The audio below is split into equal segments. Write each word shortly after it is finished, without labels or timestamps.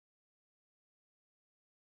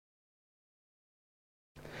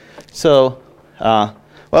So,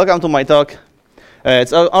 welcome to my talk.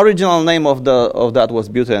 Its original name of that was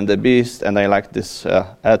Beauty and the Beast, and I like this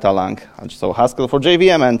ETA-lang, so Haskell for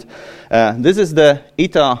JVM, and this is the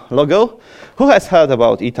ETA logo. Who has heard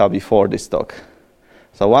about ETA before this talk?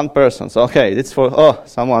 So one person. So okay, it's for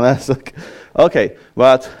someone else. Okay,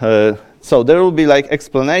 but so there will be like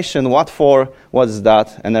explanation what for, what is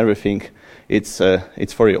that, and everything. It's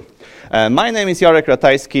for you. My name is Jarek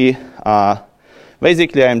Ratajski.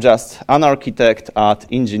 Basically, I'm just an architect at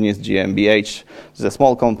Ingenious GmbH. It's a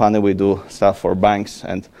small company. We do stuff for banks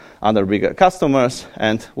and other bigger customers.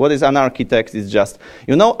 And what is an architect? It's just,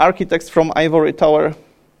 you know, architects from Ivory Tower?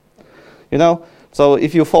 You know? So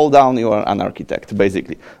if you fall down, you are an architect,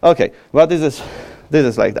 basically. Okay, but this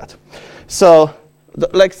is like that. So,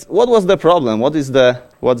 like, what was the problem?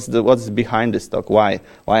 What's behind this talk? Why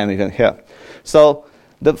I'm even here? So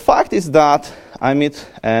the fact is that I meet,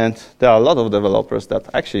 and there are a lot of developers that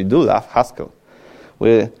actually do love Haskell.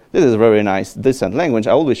 This is a very nice, decent language.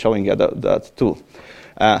 I will be showing you that too.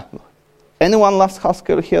 Anyone loves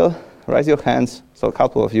Haskell here? Raise your hands. So a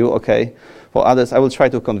couple of you, okay. For others, I will try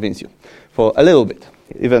to convince you for a little bit,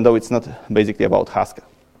 even though it's not basically about Haskell.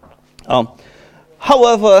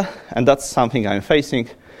 However, and that's something I'm facing,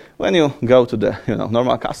 when you go to the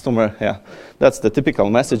normal customer, that's the typical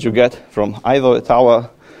message you get from Ivory Tower,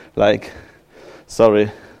 like,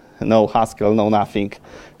 sorry, no Haskell, no nothing,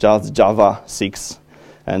 just Java 6,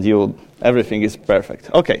 and everything is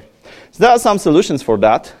perfect. Okay, so there are some solutions for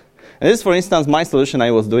that. And this is, for instance, my solution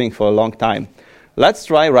I was doing for a long time. Let's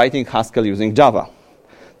try writing Haskell using Java.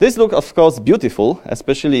 This looks, of course, beautiful,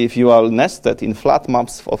 especially if you are nested in flat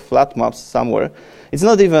maps or flat maps somewhere. It's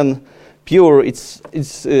not even pure, it's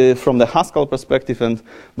from the Haskell perspective,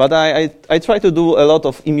 but I try to do a lot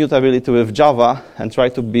of immutability with Java and try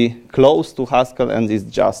to be close to Haskell, and it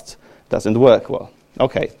just doesn't work well.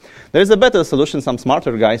 Okay, there is a better solution. Some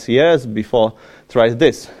smarter guys years before tried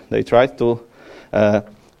this. They tried to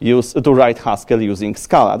write Haskell using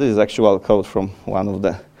Scala. This is actual code from one of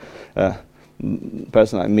the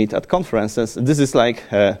person I meet at conferences. This is like,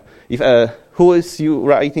 who is you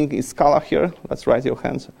writing in Scala here? Let's raise your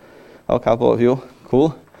hands. A couple of you,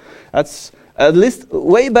 cool. That's at least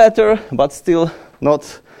way better, but still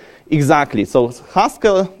not exactly. So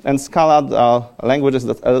Haskell and Scala are languages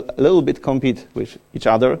that a little bit compete with each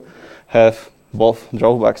other, have both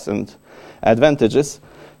drawbacks and advantages,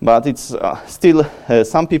 but it's still,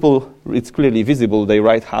 some people, it's clearly visible, they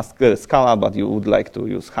write Scala, but you would like to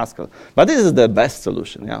use Haskell. But this is the best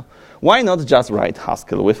solution, yeah? Why not just write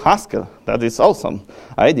Haskell with Haskell? That is awesome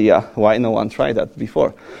idea. Why no one tried that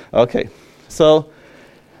before? Okay, so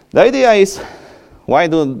the idea is, why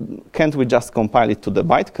can't we just compile it to the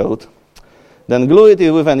bytecode, then glue it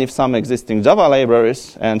with some existing Java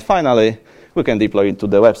libraries, and finally, we can deploy it to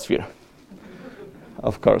the WebSphere.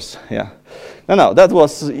 Of course, yeah. No,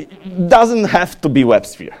 doesn't have to be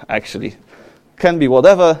WebSphere, actually. Can be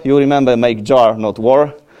whatever. You remember, make jar, not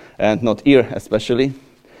war, and not ear, especially.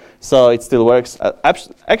 So it still works,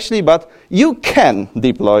 actually, but you can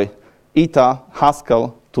deploy ETA,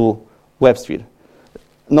 Haskell to WebSphere,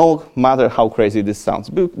 no matter how crazy this sounds.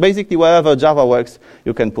 Basically, wherever Java works,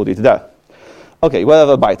 you can put it there. Okay,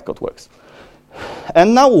 wherever bytecode works.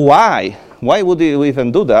 And now why? Why would you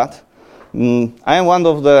even do that? I am one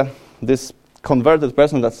of this converted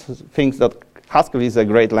person that thinks that Haskell is a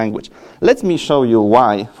great language. Let me show you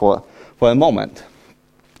why for a moment.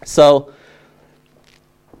 So,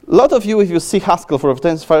 a lot of you, if you see Haskell for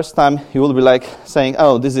the first time, you will be like saying,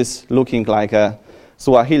 oh, this is looking like a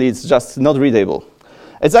Swahili, it's just not readable.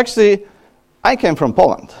 It's actually, I came from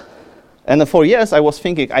Poland. And for years, I was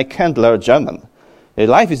thinking, I can't learn German.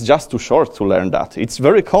 Life is just too short to learn that. It's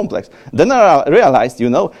very complex. Then I realized,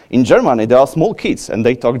 in Germany, there are small kids, and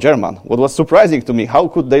they talk German. What was surprising to me, how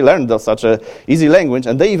could they learn such an easy language?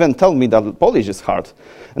 And they even tell me that Polish is hard.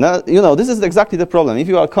 And, this is exactly the problem. If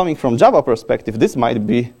you are coming from Java perspective, this might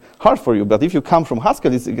be hard for you. But if you come from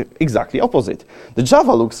Haskell, it's exactly opposite. The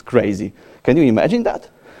Java looks crazy. Can you imagine that?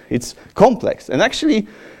 It's complex. And actually,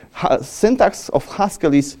 syntax of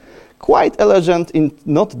Haskell is quite elegant and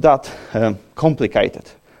not that complicated.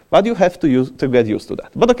 But you have to get used to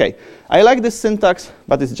that. But okay, I like this syntax,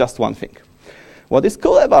 but it's just one thing. What is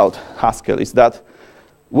cool about Haskell is that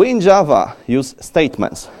we in Java use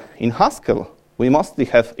statements. In Haskell, we mostly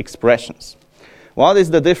have expressions. What is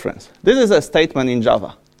the difference? This is a statement in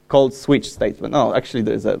Java called switch statement. No, actually,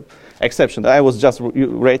 there is an exception. I was just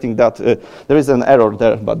rating that there is an error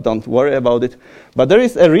there, but don't worry about it. But there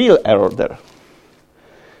is a real error there.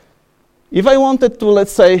 If I wanted to,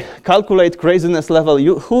 let's say, calculate craziness level,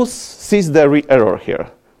 who sees the error here?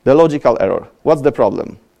 The logical error. What's the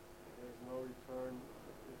problem?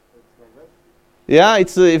 Yeah,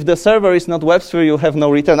 it's if the server is not WebSphere, you have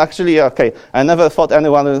no return. Actually, okay, I never thought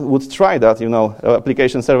anyone would try that,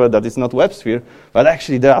 application server that is not WebSphere, but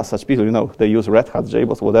actually there are such people, they use Red Hat,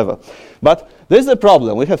 JBoss, whatever. But there's a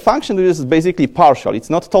problem. We have function which is basically partial. It's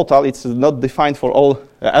not total. It's not defined for all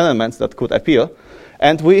elements that could appear.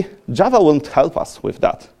 And Java won't help us with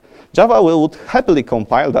that. Java would happily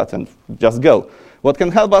compile that and just go. What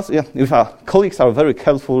can help us, if our colleagues are very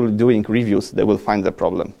careful doing reviews, they will find the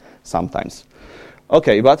problem sometimes.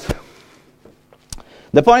 Okay, but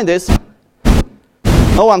the point is,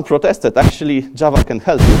 no one protested. Actually, Java can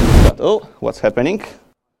help you. But, oh, what's happening?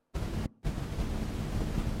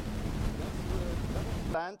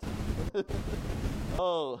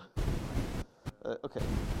 Oh, okay.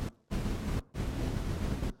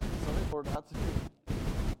 Sorry for that.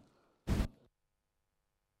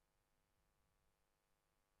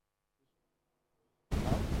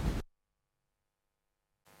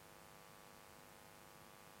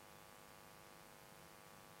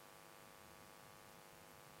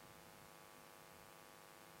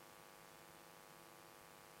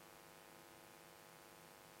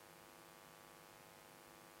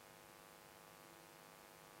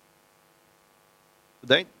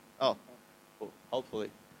 Today? Oh, hopefully.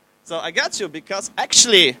 So I got you because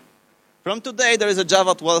actually, from today there is a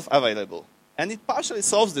Java 12 available. And it partially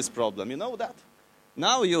solves this problem. You know that?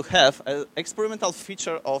 Now you have an experimental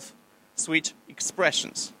feature of switch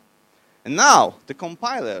expressions. And now the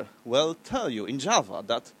compiler will tell you in Java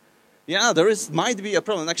that, yeah, might be a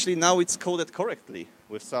problem. Actually, now it's coded correctly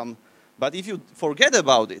with some. But if you forget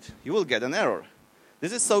about it, you will get an error.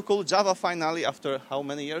 This is so cool. Java finally, after how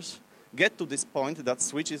many years, get to this point that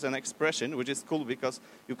switch is an expression, which is cool because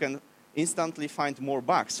you can instantly find more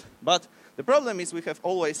bugs. But the problem is we have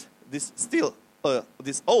always this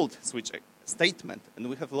old switch statement, and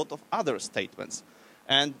we have a lot of other statements.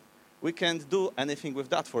 And we can't do anything with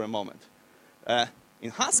that for a moment.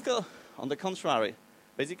 In Haskell, on the contrary,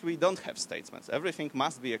 basically we don't have statements. Everything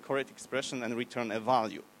must be a correct expression and return a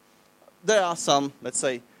value. There are some, let's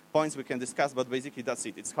say, points we can discuss, but basically that's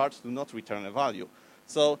it. It's hard to not return a value.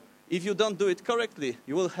 So if you don't do it correctly,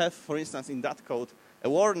 you will have, for instance, in that code, a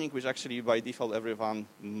warning which actually by default everyone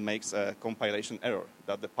makes a compilation error,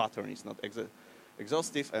 that the pattern is not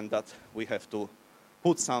exhaustive and that we have to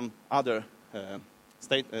put some other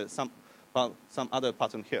some other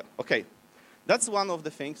pattern here. Okay, that's one of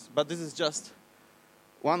the things, but this is just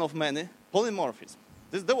one of many. Polymorphism.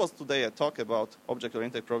 There was today a talk about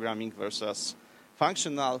object-oriented programming versus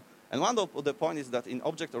functional, and one of the points is that in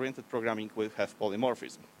object-oriented programming we have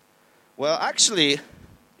polymorphism. Well, actually,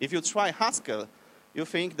 if you try Haskell, you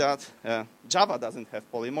think that Java doesn't have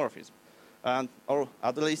polymorphism, or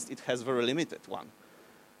at least it has very limited one.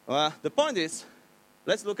 The point is,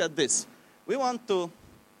 let's look at this. We want to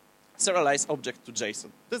serialize object to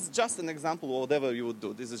JSON. This is just an example of whatever you would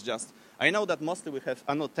do. This is just, I know that mostly we have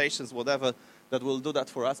annotations, whatever, that will do that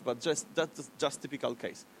for us, but that's just typical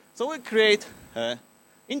case. So we create an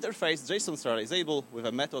interface, JSON serializable, with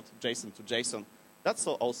a method, JSON to JSON. That's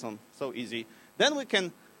so awesome, so easy. Then we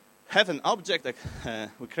can have an object,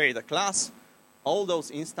 we create a class. All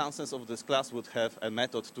those instances of this class would have a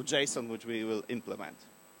method to JSON, which we will implement.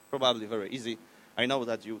 Probably very easy. I know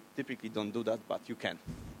that you typically don't do that, but you can.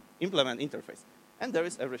 Implement interface. And there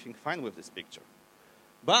is everything fine with this picture.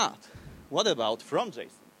 But what about from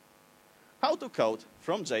JSON? How to code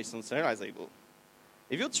from JSON serializable?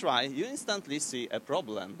 If you try, you instantly see a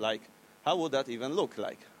problem, like how would that even look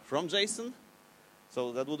like? From JSON?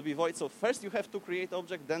 So that would be void. So first you have to create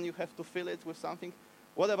object, then you have to fill it with something.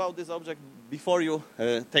 What about this object before you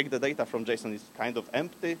take the data from JSON? It's kind of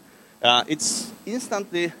empty. It's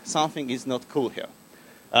instantly something is not cool here.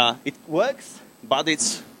 It works, but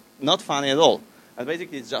it's not funny at all. And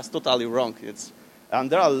basically it's just totally wrong. And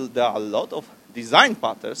there are a lot of design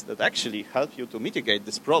patterns that actually help you to mitigate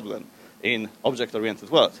this problem in object-oriented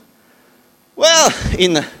world. Well,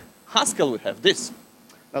 in Haskell we have this.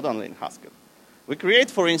 Not only in Haskell. We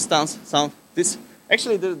create, for instance,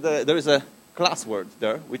 actually there is a class word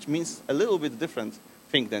there, which means a little bit different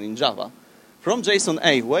thing than in Java. From JSON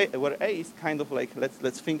A, where A is kind of like,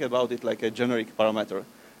 let's think about it like a generic parameter.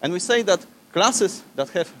 And we say that classes that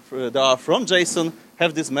are from JSON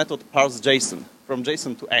have this method parse JSON, from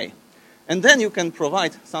JSON to A. And then you can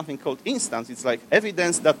provide something called instance. It's like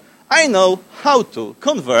evidence that I know how to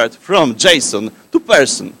convert from JSON to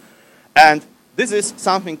person. And this is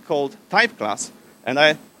something called type class. And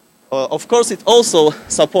of course, it also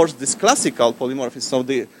supports this classical polymorphism. So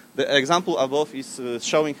the example above is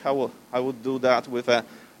showing how I would do that with a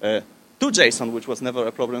to-JSON, which was never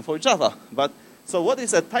a problem for Java. But so what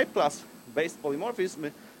is a type class-based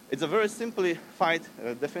polymorphism? It's a very simplified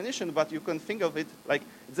definition, but you can think of it like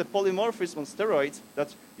it's a polymorphism on steroids,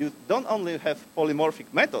 that you don't only have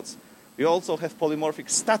polymorphic methods, you also have polymorphic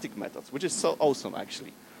static methods, which is so awesome,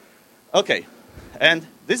 actually. Okay, and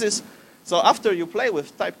this is, so after you play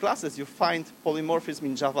with type classes, you find polymorphism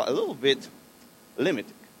in Java a little bit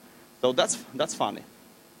limited. So that's funny.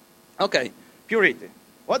 Okay, purity.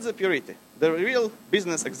 What's the purity? The real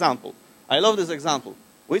business example. I love this example.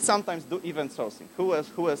 We sometimes do event sourcing. Who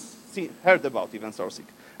has heard about event sourcing?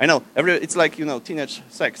 I know, it's like, you know, teenage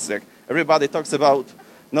sex. Like everybody talks about,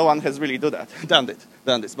 no one has really done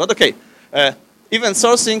this. But okay, event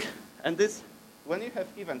sourcing, and this, when you have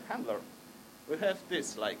event handler, we have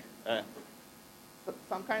this, like,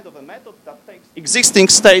 some kind of a method that takes existing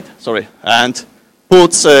state, and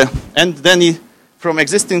puts, and then from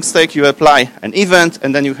existing state you apply an event,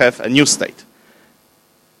 and then you have a new state.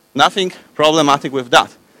 Nothing problematic with that.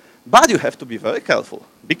 But you have to be very careful,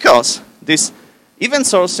 because this event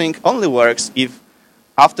sourcing only works if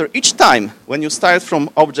after each time when you start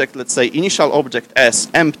from object, let's say initial object as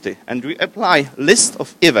empty, and we apply list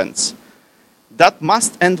of events, that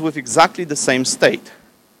must end with exactly the same state.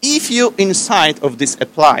 If you inside of this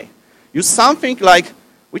apply use something like,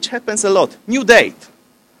 which happens a lot, new date,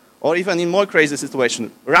 or even in more crazy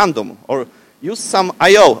situation, random, or use some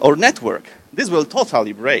I/O or network, this will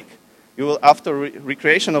totally break. You will, after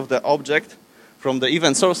recreation of the object from the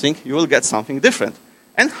event sourcing, you will get something different.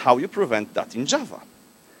 And how you prevent that in Java?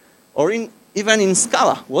 Or even in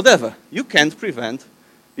Scala, whatever. You can't prevent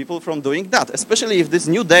people from doing that, especially if this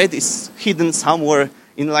new date is hidden somewhere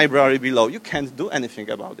in library below. You can't do anything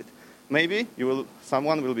about it. Maybe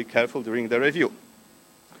someone will be careful during the review.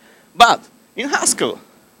 But in Haskell,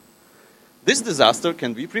 this disaster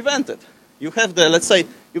can be prevented. You have the, let's say,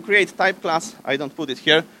 you create type class, I don't put it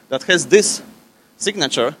here, that has this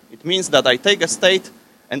signature. It means that I take a state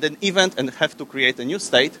and an event and have to create a new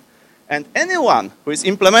state. And anyone who is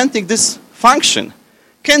implementing this function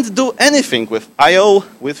can't do anything with I/O,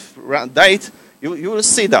 with date. You will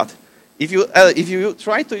see that. If you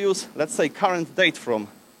try to use, let's say, current date from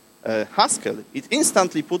Haskell, it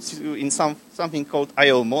instantly puts you in something called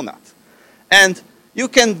I/O monad. And you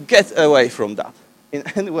can get away from that in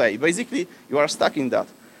any way. Basically, you are stuck in that.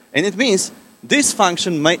 And it means this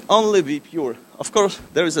function may only be pure. Of course,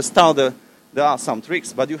 there is a there are some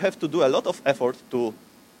tricks, but you have to do a lot of effort to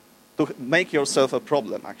make yourself a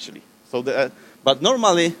problem, actually. So but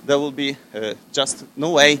normally, there will be just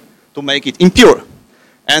no way to make it impure.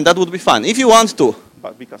 And that would be fun. If you want to,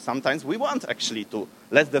 but because sometimes we want actually to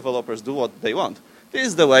let developers do what they want. This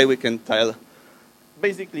is the way we can tell.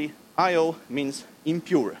 Basically, I/O means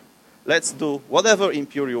impure. Let's do whatever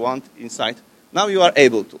impure you want inside. Now you are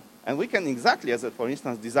able to. And we can exactly, as a, for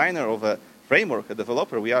instance, designer of a framework, a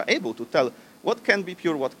developer, we are able to tell what can be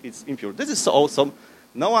pure, what is impure. This is so awesome.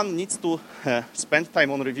 No one needs to spend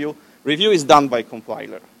time on review. Review is done by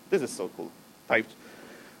compiler. This is so cool. Typed.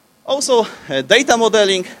 Also, data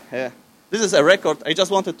modeling. This is a record. I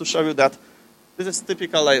just wanted to show you that this is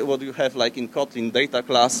typical like what you have like in Kotlin data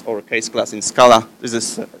class or case class in Scala. This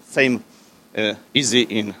is same easy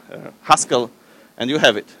in Haskell, and you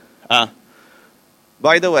have it.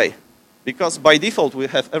 By the way, because by default we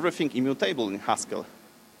have everything immutable in Haskell,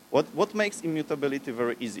 what makes immutability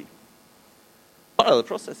very easy? Parallel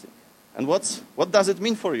processing. And what does it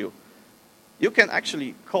mean for you? You can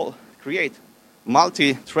actually create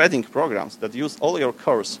multi-threading programs that use all your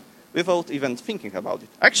cores without even thinking about it.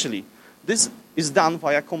 Actually, this is done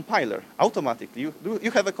via compiler automatically.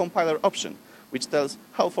 You have a compiler option which tells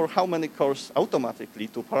for how many cores automatically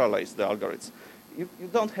to parallelize the algorithms. You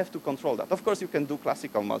don't have to control that. Of course, you can do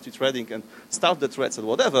classical multi-threading and start the threads and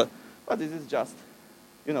whatever, but this is just,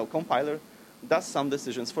 compiler does some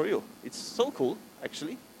decisions for you. It's so cool,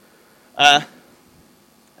 actually.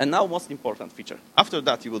 And now, most important feature. After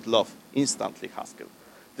that, you would love instantly Haskell.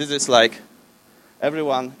 This is like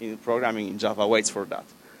everyone in programming in Java waits for that.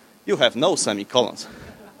 You have no semicolons.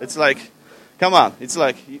 It's like, come on. It's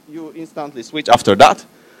like you instantly switch after that.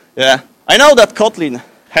 Yeah, I know that Kotlin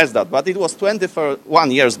has that, but it was 21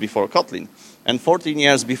 years before Kotlin and 14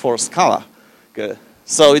 years before Scala.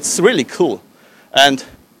 So it's really cool. And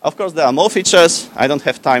of course, there are more features. I don't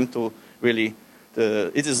have time to really.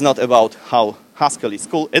 It is not about how Haskell is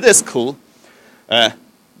cool. It is cool.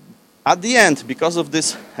 At the end, because of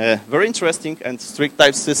this very interesting and strict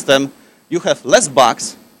type system, you have less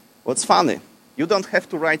bugs. What's funny, you don't have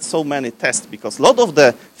to write so many tests because a lot of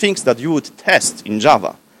the things that you would test in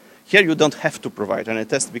Java, here you don't have to provide any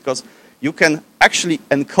test because you can actually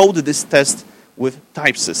encode this test with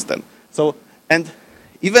type system. So, and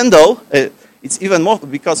even though it's even more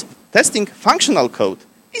because testing functional code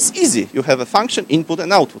It's easy. You have a function, input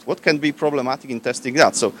and output. What can be problematic in testing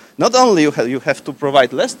that? So not only you have to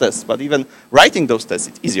provide less tests, but even writing those tests,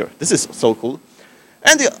 it's easier. This is so cool.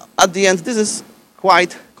 And at the end, this is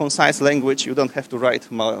quite concise language. You don't have to write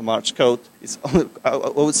much code. It's, I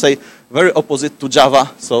would say, very opposite to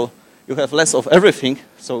Java. So you have less of everything.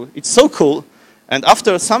 So it's so cool. And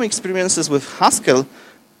after some experiences with Haskell,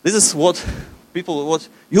 this is what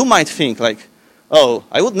you might think, like, oh,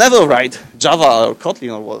 I would never write Java or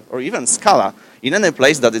Kotlin or even Scala in any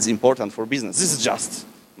place that is important for business. This is just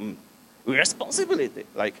irresponsibility.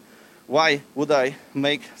 Like, why would I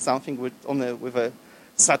make something with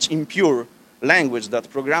such impure language that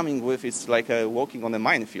programming with is like walking on a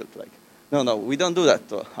minefield? Like, no, we don't do that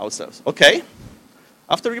to ourselves. Okay.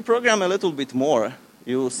 After you program a little bit more,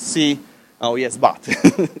 you see, oh yes, but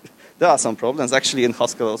there are some problems actually in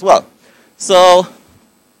Haskell as well. So,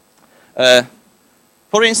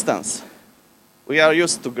 for instance, we are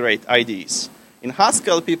used to great IDEs. In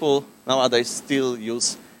Haskell, people nowadays still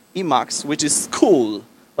use Emacs, which is cool,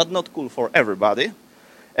 but not cool for everybody.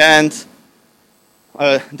 And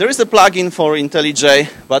there is a plugin for IntelliJ,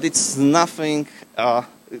 but it's nothing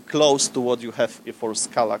close to what you have for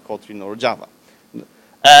Scala, Kotlin, or Java.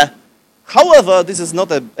 However, this is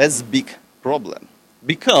not as big problem,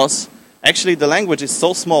 because actually the language is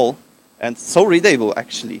so small and so readable,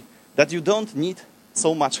 actually, that you don't need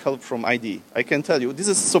so much help from IDE. I can tell you, this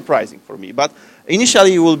is surprising for me, but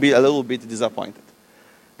initially you will be a little bit disappointed.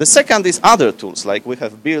 The second is other tools, like we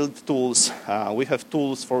have build tools, we have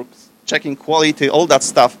tools for checking quality, all that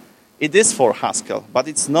stuff. It is for Haskell, but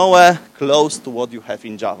it's nowhere close to what you have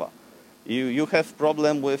in Java. You have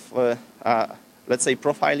problem with, let's say,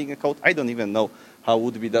 profiling a code. I don't even know how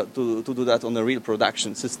would be that to do that on a real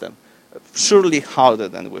production system. Surely harder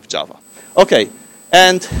than with Java. Okay,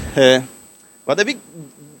 and but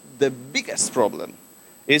the biggest problem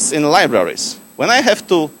is in libraries. When I have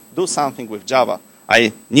to do something with Java,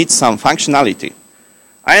 I need some functionality.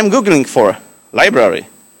 I am Googling for library,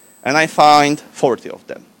 and I find 40 of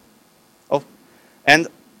them. And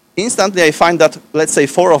instantly I find that, let's say,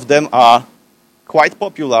 4 of them are quite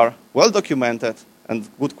popular, well documented, and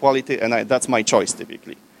good quality, and that's my choice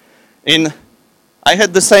typically. I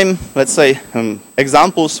had the same, let's say,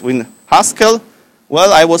 examples with Haskell.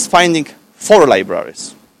 Well, I was finding 4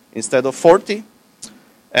 libraries instead of 40,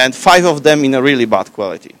 and 5 of them in a really bad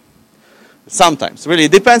quality. Sometimes, really,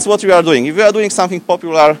 it depends what you are doing. If you are doing something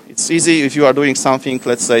popular, it's easy. If you are doing something,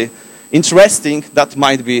 let's say, interesting, that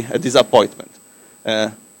might be a disappointment.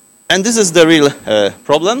 And this is the real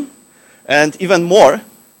problem. And even more,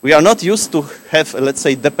 we are not used to have, let's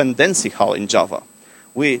say, dependency how in Java.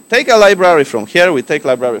 We take a library from here, we take a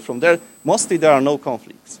library from there. Mostly there are no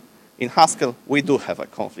conflicts. In Haskell, we do have a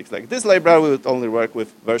conflict. Like this library would only work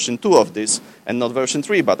with version 2 of this, and not version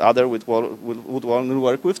 3, but other would only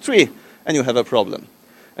work with 3, and you have a problem.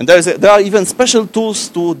 And there are even special tools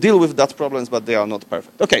to deal with that problems, but they are not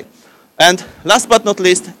perfect. Okay, and last but not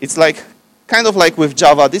least, it's like kind of like with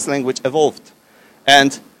Java, this language evolved.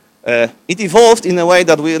 And it evolved in a way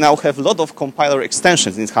that we now have a lot of compiler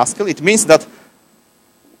extensions in Haskell. It means that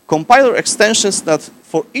compiler extensions that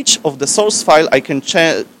for each of the source file I can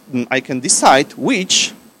decide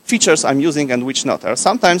which features I'm using and which not. Or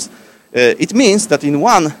sometimes it means that in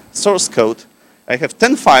one source code I have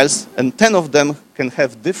 10 files and 10 of them can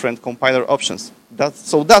have different compiler options.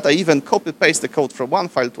 So that I even copy-paste the code from one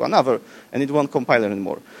file to another and it won't compile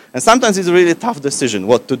anymore. And sometimes it's a really tough decision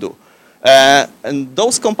what to do. And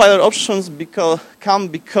those compiler options come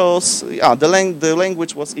because the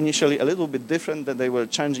language was initially a little bit different, that they were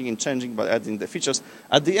changing by adding the features.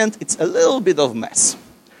 At the end, it's a little bit of mess,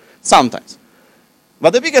 sometimes.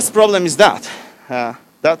 But the biggest problem is that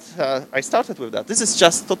I started with that. This is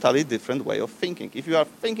just totally different way of thinking. If you are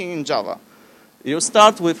thinking in Java, you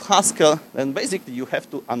start with Haskell, then basically you have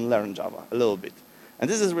to unlearn Java a little bit. And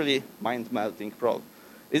this is really mind-melting problem.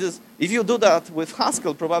 If you do that with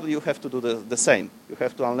Haskell, probably you have to do the same. You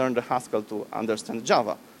have to unlearn the Haskell to understand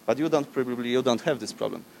Java. But you don't have this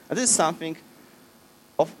problem. And this is something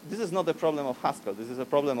this is not a problem of Haskell. This is a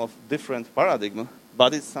problem of different paradigm,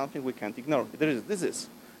 but it's something we can't ignore. This is.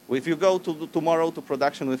 If you go tomorrow to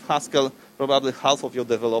production with Haskell, probably half of your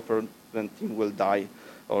developer team will die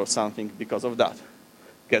or something because of that.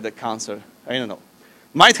 Get a cancer. I don't know.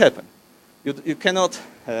 Might happen. You cannot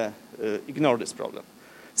ignore this problem.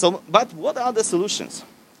 But what are the solutions?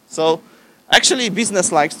 So actually,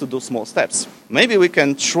 business likes to do small steps. Maybe we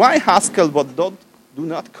can try Haskell, but do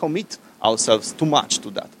not commit ourselves too much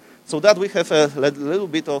to that, so that we have a little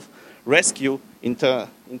bit of rescue in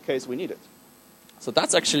case we need it. So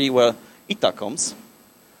that's actually where ITA comes,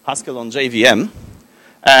 Haskell on JVM.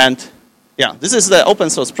 And yeah, this is the open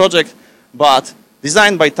source project, but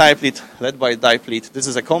designed by TypeLead, led by TypeLead. This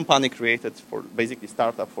is a company created for basically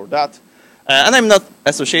startup for that. And I'm not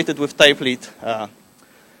associated with TypeLead.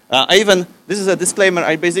 This is a disclaimer,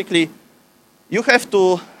 you have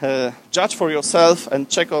to judge for yourself and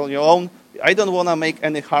check on your own. I don't want to make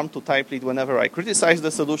any harm to TypeLead whenever I criticize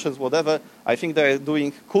the solutions, whatever. I think they're doing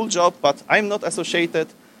a cool job, but I'm not associated,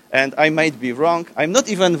 and I might be wrong. I'm not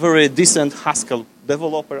even very decent Haskell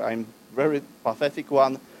developer. I'm very pathetic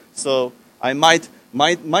one. So my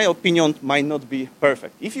opinion might not be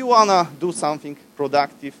perfect. If you want to do something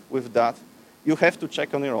productive with that, you have to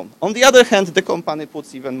check on your own. On the other hand, the company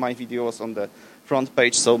puts even my videos on the front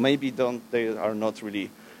page, so maybe they are not really,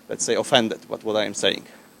 let's say, offended by what I am saying.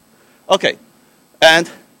 Okay, and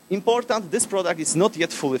important, this product is not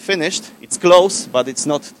yet fully finished. It's close, but it's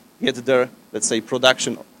not yet there, let's say,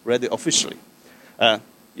 production ready officially.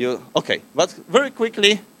 Okay, but very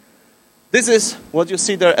quickly, this is what you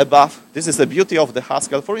see there above. This is the beauty of the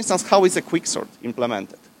Haskell. For instance, how is a quicksort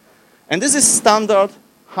implemented? And this is standard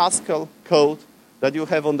Haskell code that you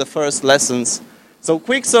have on the first lessons. So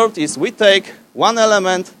quicksort is we take one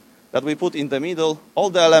element that we put in the middle. All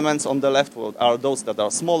the elements on the left are those that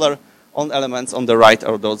are smaller. All elements on the right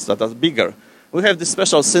are those that are bigger. We have this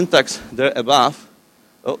special syntax there above.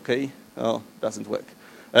 Okay, oh, doesn't work.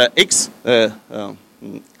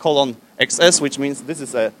 Colon XS, which means this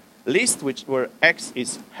is a list where X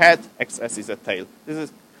is head, XS is a tail. This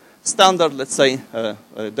is standard, let's say,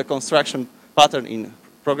 deconstruction pattern in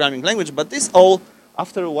programming language, but this all,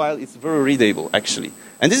 after a while, is very readable, actually.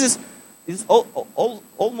 And this is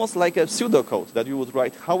almost like a pseudocode that you would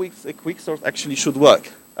write how a quicksort actually should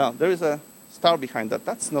work. There is a star behind that.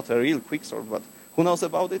 That's not a real quicksort, but who knows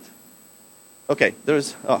about it? Okay,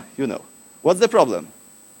 you know. What's the problem?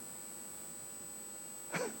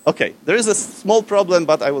 Okay, there is a small problem,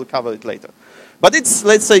 but I will cover it later. But it's,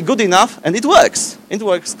 let's say, good enough, and it works. It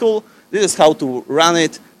works cool. This is how to run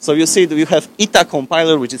it. So you see that you have ITA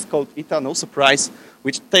compiler, which is called ITA, no surprise,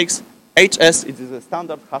 which takes HS, it is a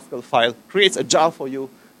standard Haskell file, creates a jar for you,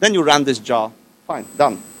 then you run this jar. Fine,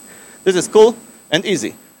 done. This is cool and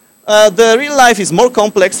easy. The real life is more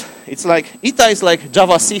complex. It's like, ITA is like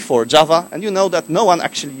Java-C for Java, and you know that no one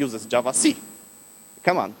actually uses Java-C.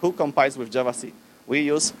 Come on, who compiles with Java-C? We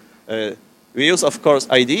use, of course,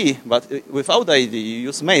 IDE, but without IDE, you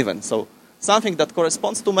use Maven. So something that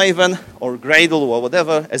corresponds to Maven or Gradle or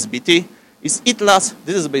whatever, SBT, is ITLAS.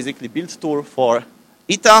 This is basically build tool for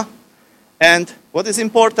ITA. And what is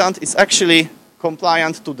important is actually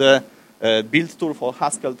compliant to the build tool for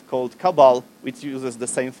Haskell called Cabal, which uses the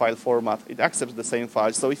same file format. It accepts the same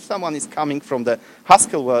file. So if someone is coming from the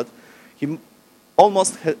Haskell world, he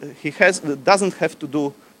doesn't have to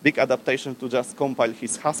do big adaptation to just compile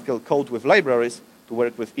his Haskell code with libraries to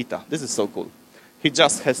work with ITA. This is so cool. He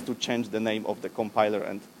just has to change the name of the compiler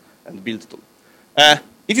and build tool.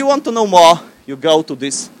 If you want to know more, you go to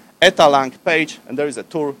this etalang page, and there is a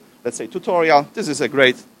tour, let's say tutorial. This is a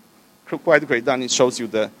quite great done. It shows you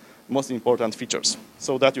the most important features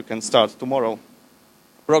so that you can start tomorrow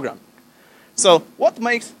programming. So what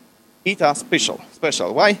makes ITA special?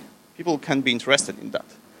 Why people can be interested in that?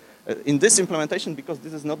 In this implementation, because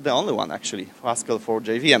this is not the only one, actually, for Haskell for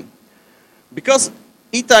JVM. Because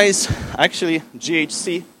ITA is actually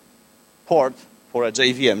GHC port for a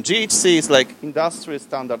JVM. GHC is like industry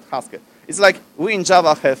standard Haskell. It's like we in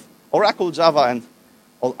Java have Oracle Java and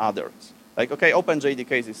all others. Like, okay,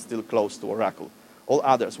 OpenJDK is still close to Oracle. All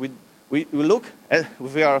others. We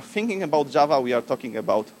are thinking about Java, we are talking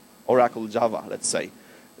about Oracle Java, let's say.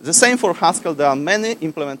 The same for Haskell. There are many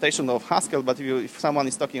implementations of Haskell, but if someone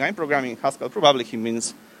is talking, I'm programming Haskell, probably he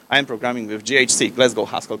means I'm programming with GHC, Glasgow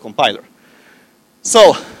Haskell compiler.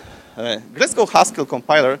 So, Glasgow Haskell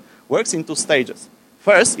compiler works in two stages.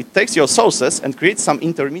 First, it takes your sources and creates some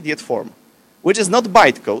intermediate form, which is not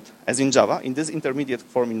bytecode, as in Java. In this intermediate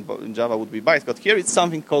form in Java would be bytecode. Here it's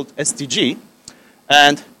something called STG,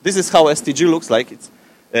 and this is how STG looks like. It's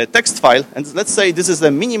a text file, and let's say this is the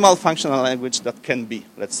minimal functional language that can be.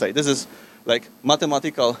 Let's say this is like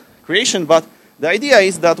mathematical creation, but the idea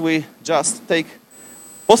is that we just take,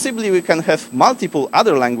 possibly we can have multiple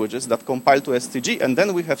other languages that compile to STG, and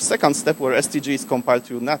then we have second step where STG is compiled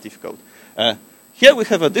to native code. Here we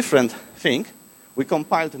have a different thing. We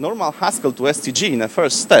compiled normal Haskell to STG in a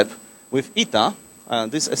first step with ITA.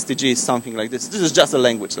 This STG is something like this. This is just a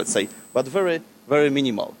language, let's say, but very, very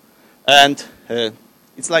minimal. And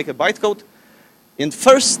it's like a bytecode. In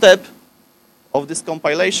first step of this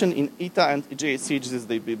compilation in ITA and GHC, this is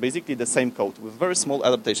basically the same code with very small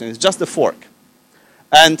adaptation. It's just a fork.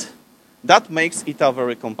 And that makes ITA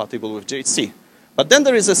very compatible with GHC. But then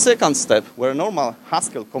there is a second step where normal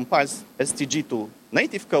Haskell compiles STG to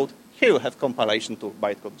native code. Here you have compilation to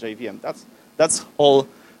bytecode JVM. That's all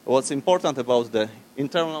what's important about the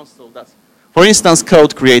internals. So that's, for instance,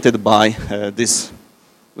 code created by this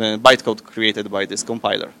bytecode created by this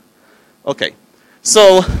compiler. Okay,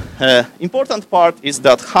 so important part is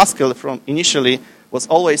that Haskell from initially was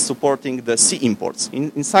always supporting the C imports.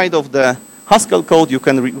 Inside of the Haskell code, you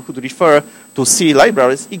could refer to C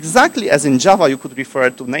libraries exactly as in Java you could refer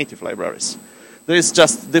to native libraries. There is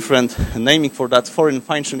just different naming for that foreign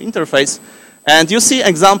function interface. And you see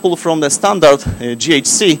example from the standard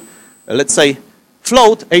GHC. Let's say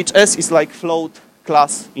float, HS is like float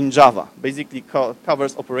class in Java. Basically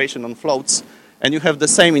covers operation on floats. And you have the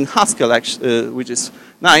same in Haskell, which is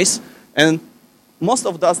nice. And most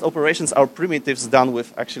of those operations are primitives done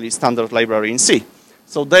with actually standard library in C.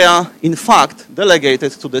 So they are, in fact,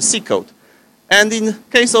 delegated to the C code. And in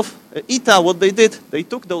case of ETA, what they did, they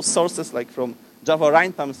took those sources like from Java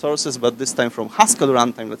runtime sources, but this time from Haskell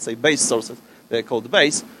runtime, let's say base sources, they're called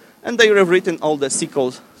base, and they have written all the C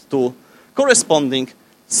code to corresponding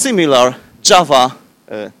similar Java.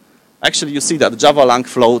 Actually, you see that Java lang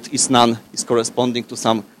float is none is corresponding to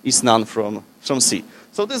some is none from C.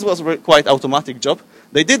 So this was a quite automatic job.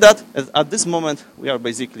 They did that. At this moment, we are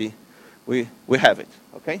basically, we have it.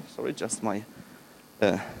 Okay, sorry, just my,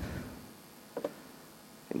 it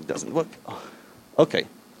doesn't work. Oh. Okay,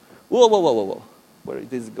 whoa. Where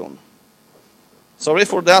it is gone? Sorry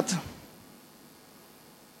for that.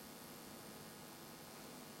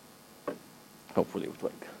 Hopefully it will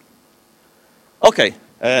work. Okay,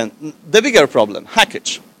 the bigger problem,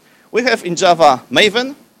 hackage. We have in Java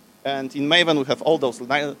Maven, and in Maven we have all those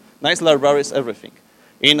nice libraries, everything.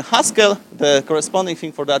 In Haskell, the corresponding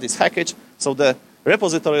thing for that is hackage, so the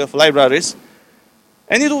repository of libraries.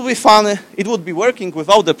 And it would be fun, it would be working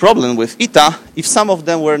without the problem with ETA if some of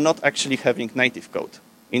them were not actually having native code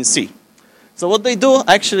in C. So what they do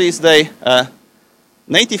actually is they,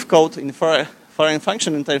 native code in foreign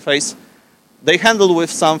function interface, they handle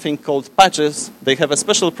with something called patches. They have a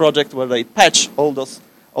special project where they patch all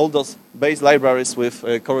those base libraries with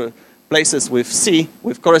places with C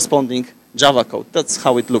with corresponding Java code. That's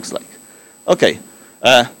how it looks like. Okay,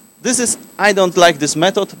 this is, I don't like this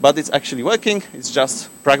method, but it's actually working. It's just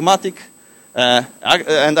pragmatic. And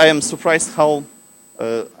I am surprised how,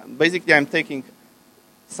 basically I'm taking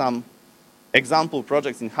some example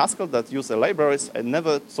projects in Haskell that use the libraries and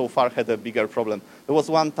never so far had a bigger problem. There was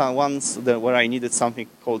one time once where I needed something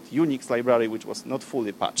called Unix library, which was not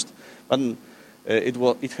fully patched. But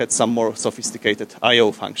it had some more sophisticated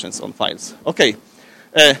I/O functions on files. Okay.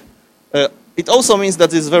 It also means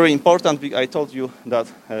that it's very important. I told you that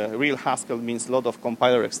real Haskell means a lot of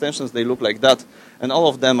compiler extensions. They look like that. And all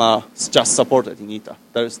of them are just supported in ETA.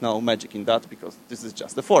 There is no magic in that because this is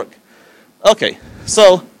just a fork. Okay.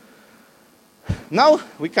 So now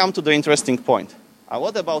we come to the interesting point.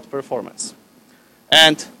 What about performance?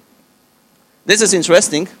 And this is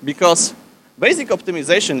interesting because basic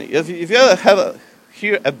optimization, if you ever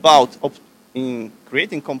hear about in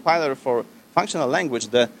creating compiler for functional language,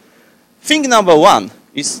 the thing number one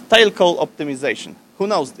is tail call optimization. Who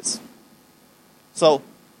knows this? So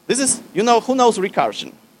this is, you know, who knows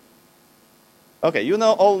recursion? Okay, you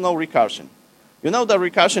all know recursion. You know that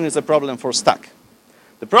recursion is a problem for stack.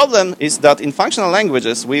 The problem is that in functional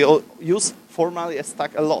languages, we use formally a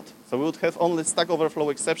stack a lot. So we would have only Stack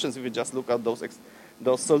Overflow exceptions if we just look at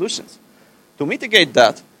those solutions. To mitigate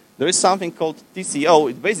that, there is something called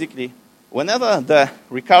TCO. It basically, whenever the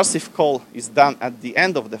recursive call is done at the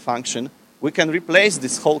end of the function, we can replace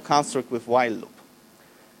this whole construct with while loop.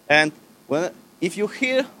 And if you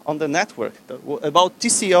hear on the network about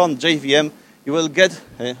TCO and JVM, you will get,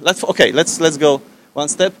 let's go one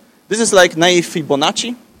step. This is like naive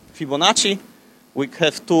Fibonacci. Fibonacci, we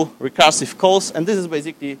have two recursive calls, and this is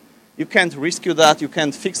basically, you can't rescue that, you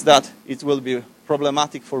can't fix that. It will be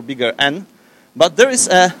problematic for bigger N. But there is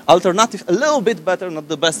an alternative, a little bit better, not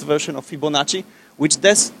the best version of Fibonacci, which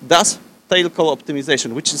does tail call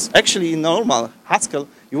optimization, which is actually in normal Haskell,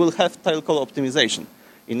 you will have tail call optimization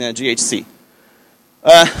in a GHC.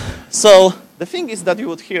 So the thing is that you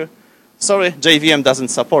would hear, sorry, JVM doesn't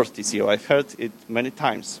support TCO. I've heard it many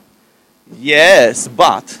times. Yes,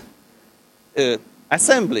 but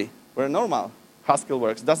assembly, where normal Haskell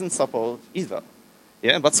works, doesn't support either.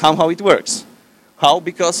 Yeah, but somehow it works. How?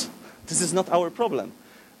 Because this is not our problem.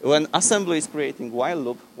 When assembly is creating while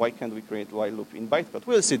loop, why can't we create while loop in bytecode?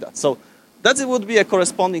 We'll see that. So that would be a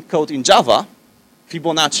corresponding code in Java,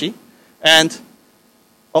 Fibonacci, and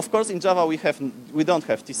of course in Java we don't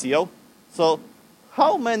have TCO. So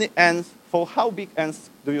how many N for how big n's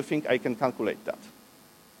do you think I can calculate that?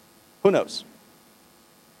 Who knows?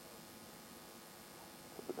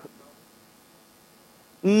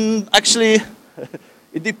 Actually,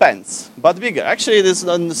 it depends, but bigger. Actually, it is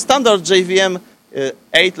on the standard JVM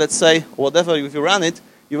 8, let's say, whatever, if you run it,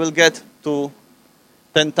 you will get to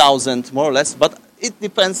 10,000 more or less, but it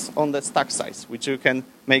depends on the stack size, which you can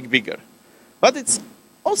make bigger. But it's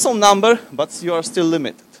also a number, but you are still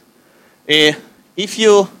limited. If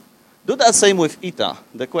you do the same with eta,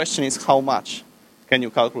 the question is how much can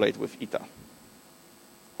you calculate with eta?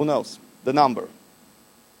 Who knows? The number.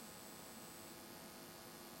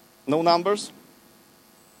 No numbers?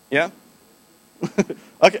 Yeah?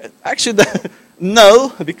 Okay, actually,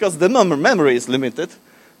 no, because the memory is limited.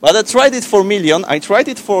 But I tried it for million. I tried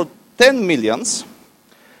it for 10 millions.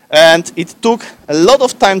 And it took a lot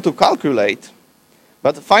of time to calculate.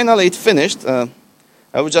 But finally, it finished. I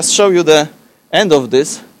will just show you the end of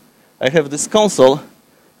this. I have this console.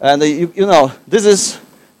 And you know, this is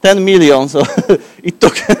 10 million. So it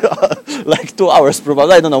took like 2 hours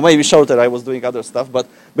probably. I don't know, maybe shorter. I was doing other stuff. But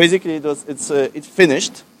basically, it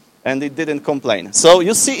finished. And it didn't complain. So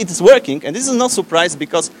you see it's working, and this is no surprise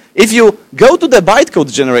because if you go to the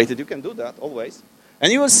bytecode generated, you can do that always,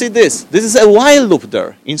 and you will see this. This is a while loop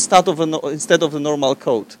there instead of the normal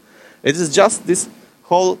code. It is just this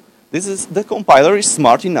whole, the compiler is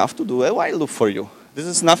smart enough to do a while loop for you. This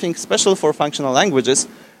is nothing special for functional languages,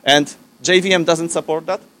 and JVM doesn't support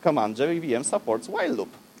that. Come on, JVM supports while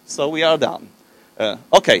loop. So we are done.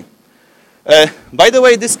 Okay. By the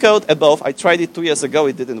way, this code above, I tried it 2 years ago,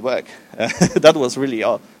 it didn't work. That was really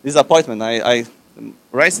a disappointment. I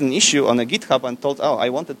raised an issue on a GitHub and told, oh, I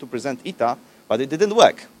wanted to present eta, but it didn't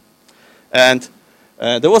work. And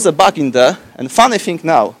there was a bug in there, and funny thing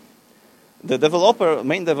now, the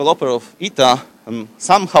main developer of eta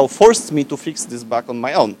somehow forced me to fix this bug on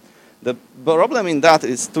my own. The problem in that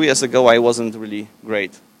is 2 years ago I wasn't really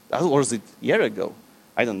great. That was it a year ago?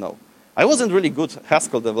 I don't know. I wasn't really good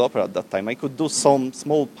Haskell developer at that time. I could do some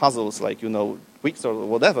small puzzles like, you know, Wix or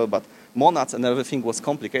whatever, but monads and everything was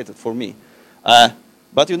complicated for me.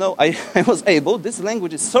 But, you know, I was able, this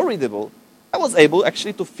language is so readable, I was able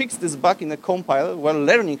actually to fix this bug in a compiler while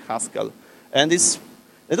learning Haskell. And it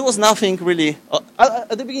was nothing really,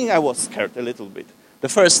 at the beginning I was scared a little bit, the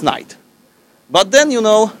first night. But then, you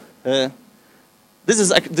know, this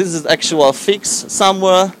is actual fix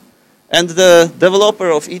somewhere. And the developer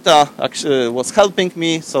of eta actually was helping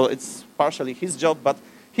me, so it's partially his job, but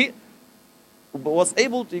he was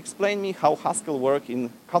able to explain me how Haskell works in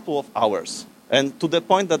a couple of hours. And to the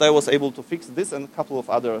point that I was able to fix this and a couple of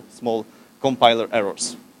other small compiler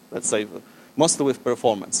errors, let's say, mostly with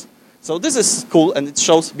performance. So this is cool, and it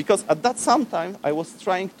shows, because at that same time, I was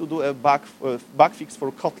trying to do a bug fix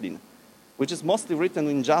for Kotlin, which is mostly written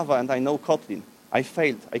in Java, and I know Kotlin. I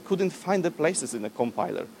failed. I couldn't find the places in the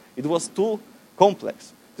compiler. It was too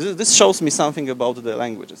complex. This shows me something about the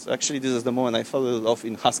languages. Actually, this is the moment I fell in love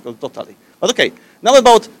in Haskell totally. But okay, now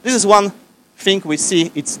this is one thing we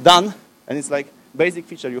see, it's done, and it's like basic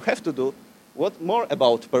feature you have to do. What more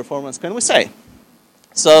about performance can we say?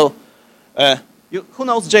 So, who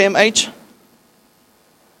knows JMH?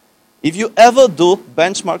 If you ever do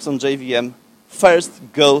benchmarks on JVM, first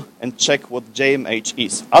go and check what JMH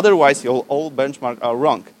is. Otherwise, your all benchmarks are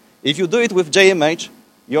wrong. If you do it with JMH,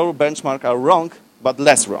 your benchmarks are wrong, but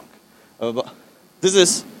less wrong. This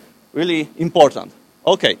is really important.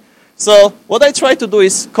 Okay, so what I try to do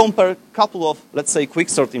is compare a couple of, let's say,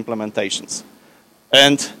 quicksort implementations.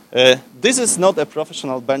 And this is not a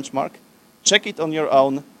professional benchmark. Check it on your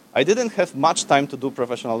own. I didn't have much time to do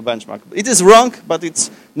professional benchmark. It is wrong, but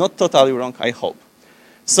it's not totally wrong, I hope.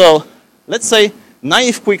 So let's say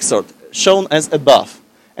naive quicksort shown as above.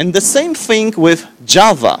 And the same thing with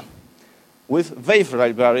Java, with Wave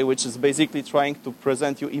library, which is basically trying to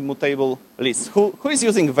present you immutable lists. Who is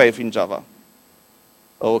using Wave in Java?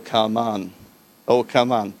 Oh, come on. Oh,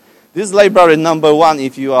 come on. This is library number 1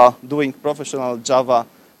 if you are doing professional Java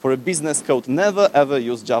for a business code. Never, ever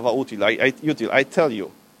use Java util. I tell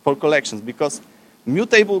you, for collections, because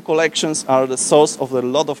mutable collections are the source of a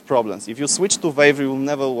lot of problems. If you switch to Wave, you will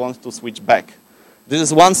never want to switch back. This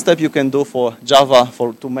is one step you can do for Java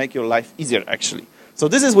to make your life easier, actually. So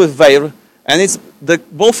this is with Wave. And it's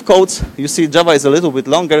both codes, you see Java is a little bit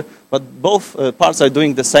longer, but both parts are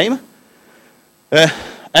doing the same.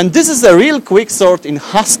 And this is a real quicksort in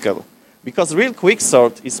Haskell, because real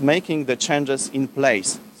quicksort is making the changes in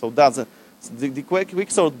place. So the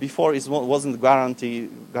quicksort before wasn't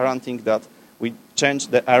guaranteeing that we change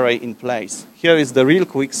the array in place. Here is the real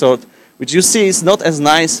quicksort, which you see is not as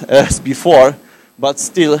nice as before, but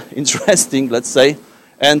still interesting, let's say.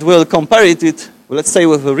 And we'll compare it, let's say,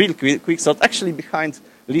 with a real quicksort. Actually, behind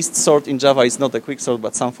list sort in Java is not a quicksort,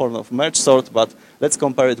 but some form of merge sort, but let's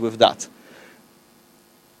compare it with that.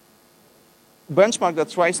 Benchmark that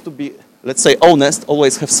tries to be, let's say, honest,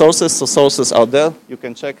 always have sources, so sources are there. You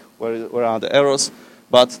can check where are the errors.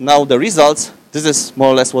 But now the results, this is more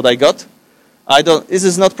or less what I got. This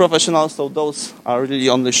is not professional, so those are really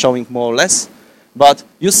only showing more or less. But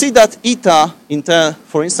you see that eta,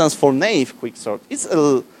 for instance, for naive quicksort, is,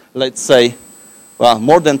 let's say, well,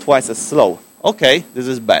 more than twice as slow. Okay, this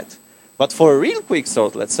is bad. But for a real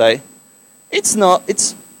quicksort, let's say,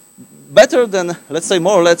 it's better than, let's say,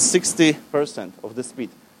 more or less 60% of the speed.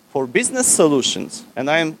 For business solutions,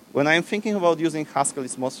 and when I'm thinking about using Haskell,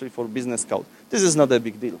 it's mostly for business code. This is not a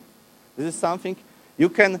big deal. This is something you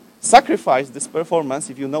can sacrifice this performance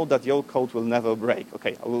if you know that your code will never break.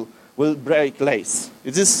 Okay, I will break less.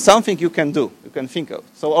 It is something you can do, you can think of.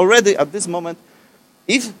 So already at this moment,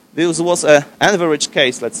 if this was an average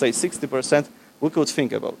case, let's say 60%, we could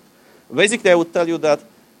think about. Basically, I would tell you that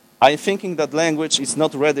I'm thinking that language is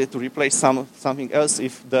not ready to replace something else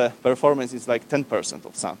if the performance is like 10%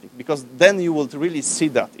 of something, because then you will really see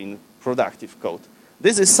that in productive code.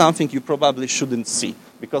 This is something you probably shouldn't see,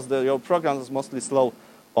 because your program is mostly slow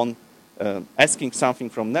on asking something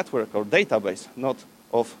from network or database, not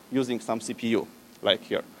of using some CPU, like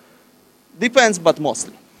here. Depends, but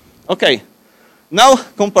mostly. Okay, now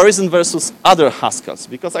comparison versus other Haskells,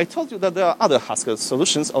 because I told you that there are other Haskell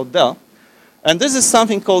solutions out there. And this is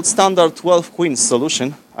something called standard 12 queens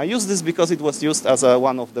solution. I use this because it was used as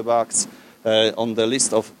one of the bugs on the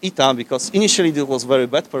list of ETA, because initially it was very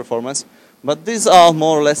bad performance, but these are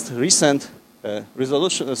more or less recent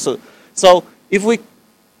resolution. So if we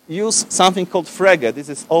use something called Frege, this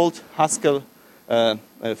is old Haskell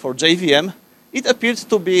for JVM, it appeared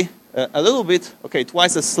to be a little bit, okay,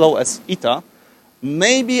 twice as slow as ETA.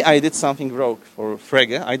 Maybe I did something wrong for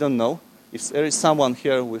Frege, I don't know. If there is someone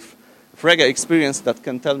here with Frege experience that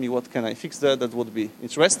can tell me what can I fix there, that would be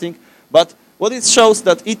interesting. But what it shows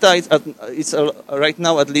that ETA is right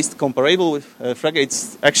now at least comparable with Frege.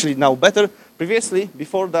 It's actually now better. Previously,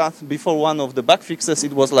 before one of the bug fixes,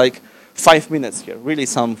 it was like 5 minutes here, really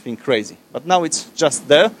something crazy. But now it's just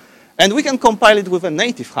there. And we can compile it with a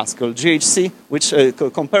native Haskell, GHC, which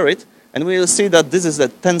compare it, and we will see that this is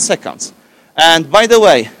at 10 seconds. And by the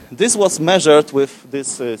way, this was measured with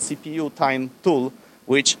this CPU time tool,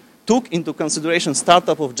 which took into consideration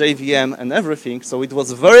startup of JVM and everything, so it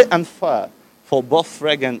was very unfair for both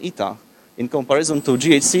Frege and ETA in comparison to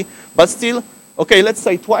GHC, but still, okay, let's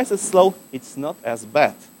say twice as slow, it's not as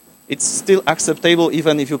bad. It's still acceptable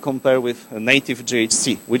even if you compare with a native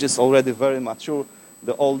GHC, which is already very mature.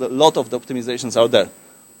 A lot of the optimizations are there.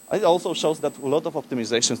 It also shows that a lot of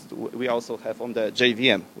optimizations we also have on the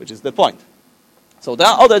JVM, which is the point. So there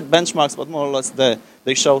are other benchmarks, but more or less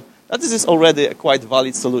they show that this is already a quite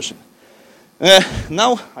valid solution.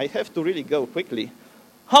 Now I have to really go quickly.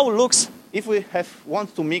 How it looks if we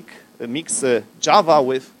want to mix Java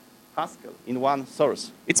with Haskell in one source?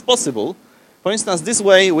 It's possible. For instance, this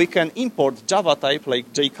way we can import Java type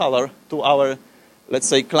like jcolor to our, let's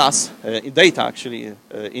say, class data actually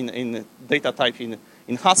in data type in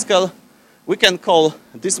Haskell. We can call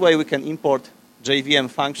this way we can import JVM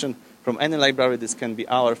function from any library. This can be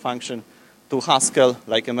our function to Haskell,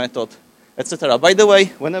 like a method, etc. By the way,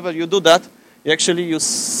 whenever you do that, you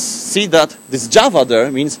see that this Java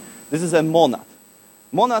there means this is a monad.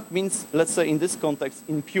 Monad means, let's say in this context,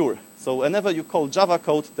 impure. So whenever you call Java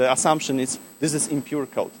code, the assumption is this is impure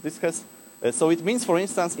code. So it means, for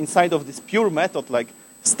instance, inside of this pure method, like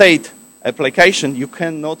state application, you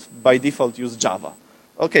cannot by default use Java.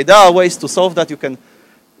 Okay, there are ways to solve that. You can,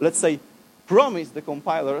 let's say, promise the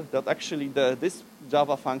compiler that actually this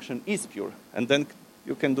Java function is pure, and then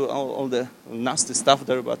you can do all the nasty stuff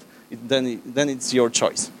there, but then it's your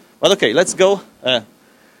choice. But okay, let's go.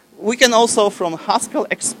 We can also from Haskell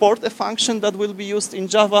export a function that will be used in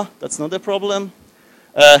Java. That's not a problem.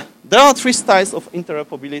 There are 3 styles of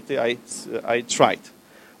interoperability I tried.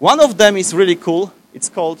 One of them is really cool. It's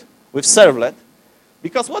called with servlet.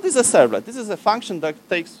 Because what is a servlet? This is a function that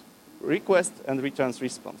takes request and returns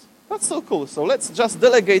response. That's so cool. So let's just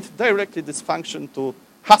delegate directly this function to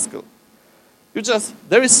Haskell.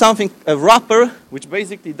 There is something, a wrapper, which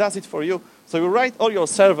basically does it for you. So you write all your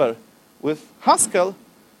server with Haskell,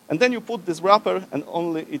 and then you put this wrapper, and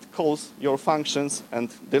only it calls your functions and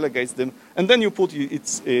delegates them. And then you put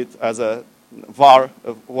it as a var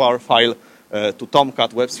file to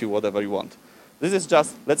Tomcat, WebSphere, whatever you want. This is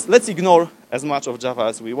just, let's ignore as much of Java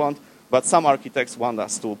as we want, but some architects want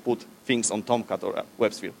us to put things on Tomcat or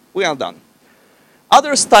WebSphere. We are done.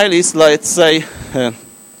 Other style is, let's say,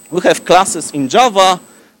 We have classes in Java,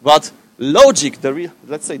 but logic,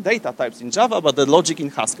 let's say data types in Java, but the logic in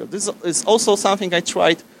Haskell. This is also something I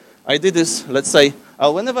tried. I did this, let's say,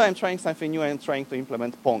 whenever I'm trying something new, I'm trying to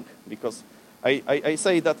implement Pong, because I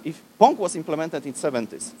say that if Pong was implemented in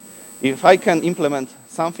 70s, if I can implement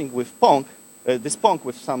something with Pong, this Pong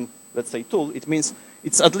with some, let's say, tool, it means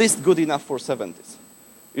it's at least good enough for 70s.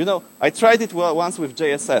 You know, I tried it once with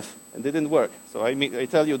JSF, and it didn't work. So I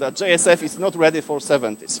tell you that JSF is not ready for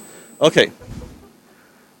 70s. Okay.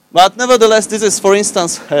 But nevertheless, this is, for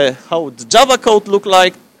instance, how the Java code look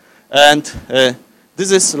like, and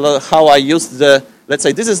this is how I used the, let's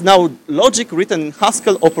say, this is now logic written in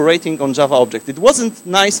Haskell operating on Java object. It wasn't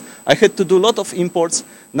nice. I had to do a lot of imports.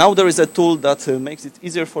 Now there is a tool that makes it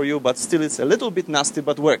easier for you, but still it's a little bit nasty,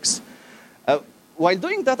 but works. While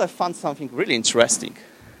doing that, I found something really interesting.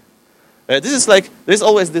 This is like, there's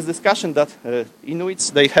always this discussion that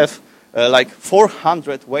Inuits, they have like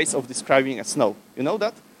 400 ways of describing a snow. You know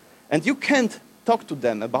that? And you can't talk to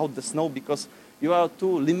them about the snow because you are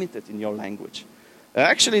too limited in your language.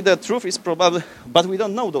 Actually, the truth is probably, but we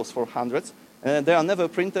don't know those 400. They are never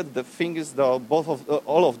printed. The thing is, though,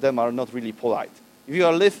 all of them are not really polite. If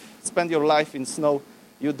you spend your life in snow,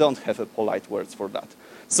 you don't have a polite words for that.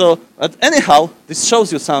 So, anyhow, this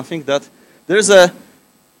shows you something that there's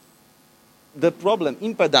the problem,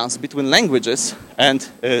 impedance between languages, and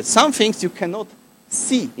some things you cannot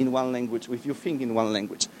see in one language if you think in one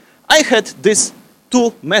language. I had these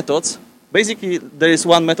two methods. Basically, there is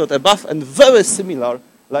one method above and very similar,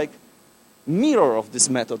 like mirror of this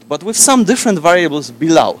method, but with some different variables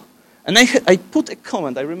below. And I put a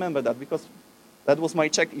comment, I remember that because that was my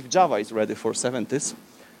check if Java is ready for 70s,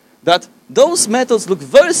 that those methods look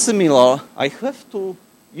very similar. I have to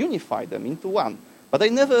unify them into one. But I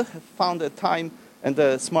never found a time and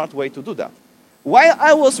a smart way to do that. While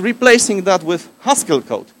I was replacing that with Haskell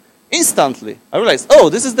code, instantly I realized, oh,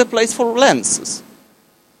 this is the place for lenses.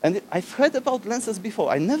 And I've heard about lenses before.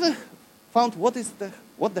 I never found what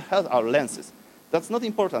the hell are lenses. That's not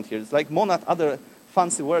important here. It's like monad, other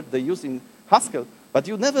fancy word they use in Haskell. But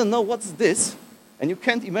you never know what's this. And you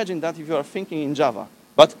can't imagine that if you are thinking in Java.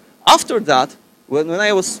 But after that, when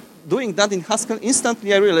I was doing that in Haskell,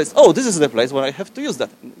 instantly I realized, oh, this is the place where I have to use that.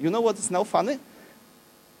 You know what is now funny?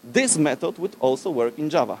 This method would also work in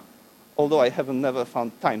Java. Although I haven't never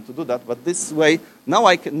found time to do that, but this way, now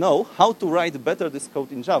I can know how to write better this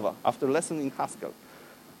code in Java after lesson in Haskell.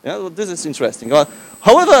 Yeah, well, this is interesting.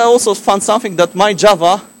 However, I also found something that my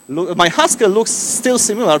Haskell looks still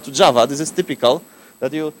similar to Java. This is typical,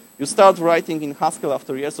 that you start writing in Haskell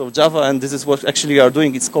after years of Java, and this is what actually you are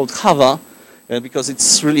doing. It's called Java, because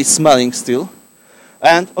it's really smelling still.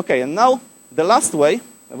 And okay, and now the last way,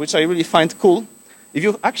 which I really find cool, if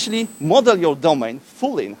you actually model your domain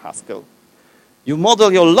fully in Haskell, you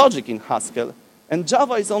model your logic in Haskell, and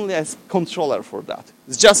Java is only a controller for that.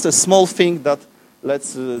 It's just a small thing that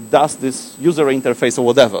does this user interface or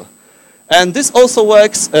whatever. And this also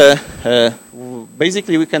works,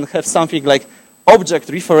 basically we can have something like object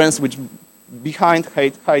reference, which behind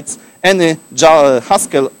hides any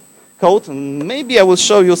Haskell code. And maybe I will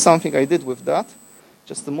show you something I did with that.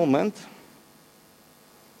 Just a moment.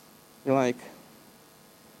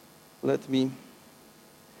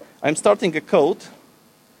 I'm starting a code.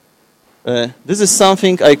 This is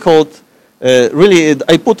something I called,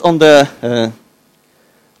 I put on the,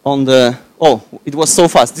 oh, it was so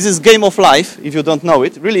fast. This is Game of Life, if you don't know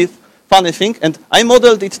it. Really funny thing. And I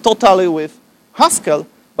modeled it totally with Haskell,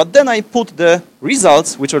 but then I put the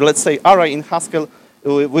results, which are, let's say, array in Haskell,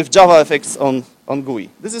 with JavaFX on GUI.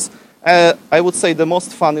 This is, I would say, the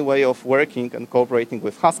most funny way of working and cooperating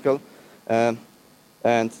with Haskell.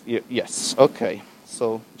 And yes, okay.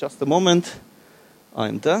 So just a moment,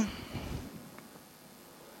 I'm there.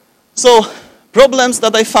 So problems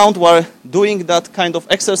that I found were doing that kind of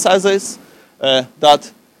exercises,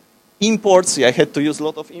 that imports, I had to use a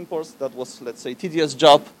lot of imports. That was, let's say, tedious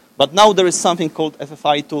job. But now there is something called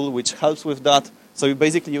FFI tool, which helps with that. So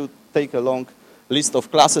you take a long list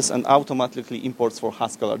of classes and automatically imports for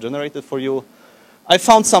Haskell are generated for you. I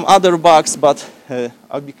found some other bugs, but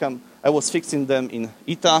I was fixing them in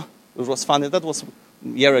ETA, which was funny. That was a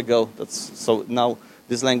year ago. So now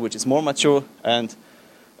this language is more mature. And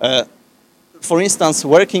for instance,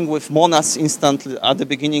 working with monads instantly at the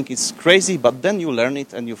beginning is crazy, but then you learn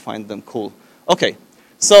it and you find them cool. Okay,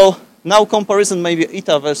 so now comparison maybe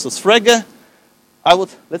ETA versus Frege.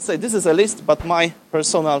 Let's say this is a list, but my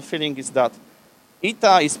personal feeling is that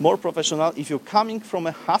ETA is more professional. If you're coming from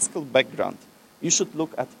a Haskell background, you should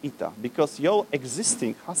look at ETA, because your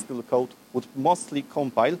existing Haskell code would mostly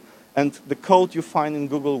compile, and the code you find in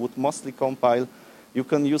Google would mostly compile You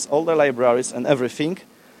can use all the libraries and everything.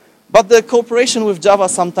 But the cooperation with Java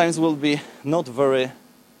sometimes will be not very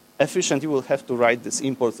efficient. You will have to write this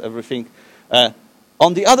imports, everything.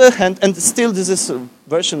 On the other hand, and still this is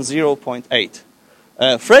version 0.8.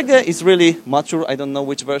 Frege is really mature. I don't know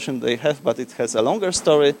which version they have, but it has a longer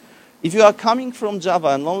story. If you are coming from Java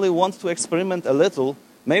and only want to experiment a little,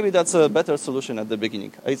 maybe that's a better solution at the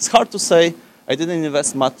beginning. It's hard to say. I didn't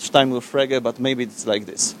invest much time with Frege, but maybe it's like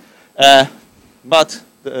this. But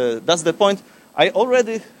that's the point. I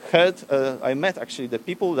already had, I met actually the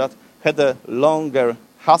people that had a longer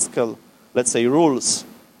Haskell, let's say, rules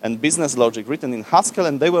and business logic written in Haskell,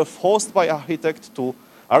 and they were forced by architects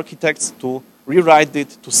to rewrite it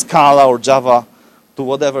to Scala or Java, to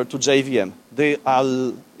whatever, to JVM. They are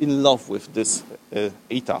in love with this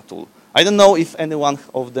ETA tool. I don't know if any one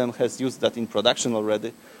of them has used that in production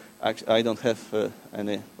already. I don't have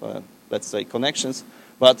any, let's say, connections,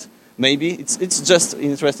 but maybe it's just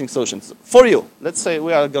interesting solutions. For you, let's say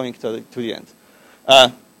we are going to the end.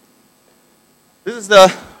 This is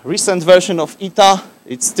the recent version of ETA.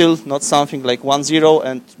 It's still not something like 1.0,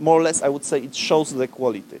 and more or less I would say it shows the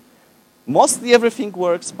quality. Mostly everything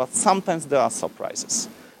works, but sometimes there are surprises.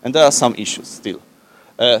 And there are some issues still.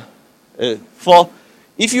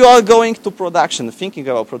 If you are going to production, thinking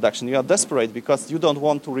about production, you are desperate because you don't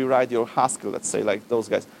want to rewrite your Haskell, let's say, like those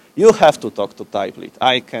guys. You have to talk to type lead.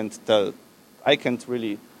 I can't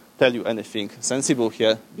really tell you anything sensible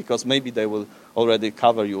here because maybe they will already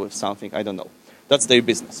cover you with something, I don't know. That's their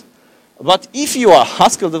business. But if you are a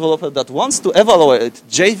Haskell developer that wants to evaluate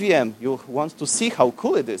JVM, you want to see how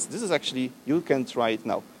cool it is, this is actually, you can try it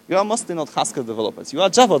now. You are mostly not Haskell developers, you are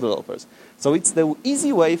Java developers. So it's the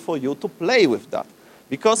easy way for you to play with that.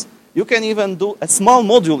 Because you can even do a small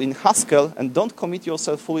module in Haskell and don't commit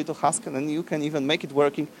yourself fully to Haskell, and you can even make it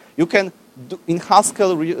working. You can, in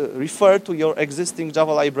Haskell, refer to your existing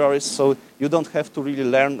Java libraries, so you don't have to really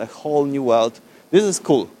learn a whole new world. This is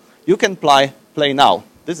cool. You can play now.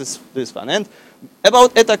 This is fun. And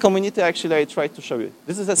about ETA community, actually, I tried to show you.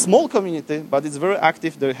 This is a small community, but it's very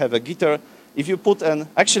active. They have a Gitter. If you put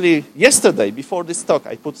actually, yesterday, before this talk,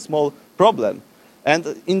 I put small problem. And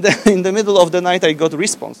in the middle of the night, I got a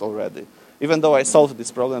response already, even though I solved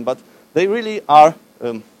this problem. But they really are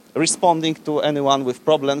responding to anyone with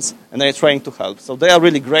problems, and they're trying to help. So they are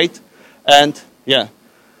really great. And yeah,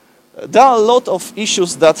 there are a lot of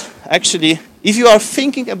issues that actually, if you are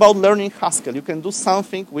thinking about learning Haskell, you can do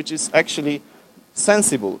something which is actually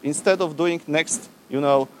sensible. Instead of doing next,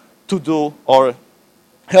 to do or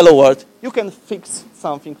hello world, you can fix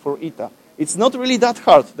something for ETA. It's not really that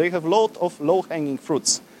hard. They have a lot of low-hanging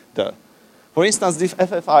fruits there. For instance, this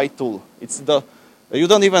FFI tool. You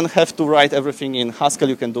don't even have to write everything in Haskell.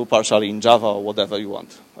 You can do partially in Java or whatever you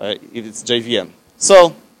want, if it's JVM.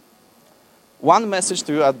 So one message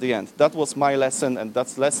to you at the end. That was my lesson, and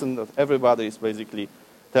that's lesson that everybody is basically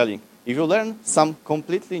telling. If you learn some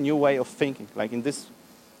completely new way of thinking, like in this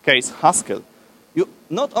case, Haskell, you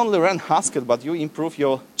not only learn Haskell, but you improve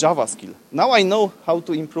your Java skill. Now I know how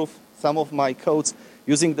to improve some of my codes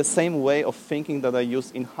using the same way of thinking that I use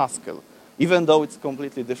in Haskell, even though it's a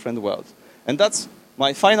completely different world. And that's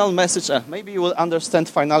my final message. Maybe you will understand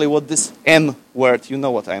finally what this M word, you know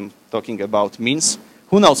what I'm talking about, means.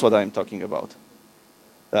 Who knows what I'm talking about?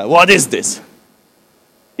 What is this?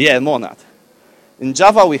 Yeah, monad. In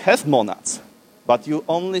Java we have monads, but you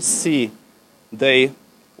only see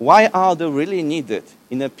why are they really needed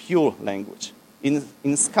in a pure language.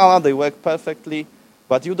 In Scala they work perfectly,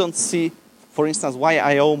 but you don't see, for instance, why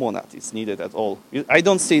IO monad is needed at all. I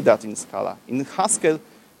don't see that in Scala. In Haskell,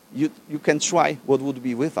 you can try what would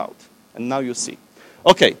be without. And now you see.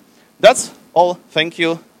 Okay, that's all. Thank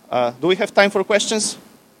you. Do we have time for questions?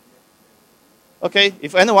 Okay,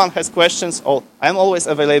 if anyone has questions, I'm always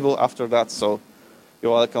available after that, so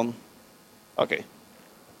you're welcome. Okay.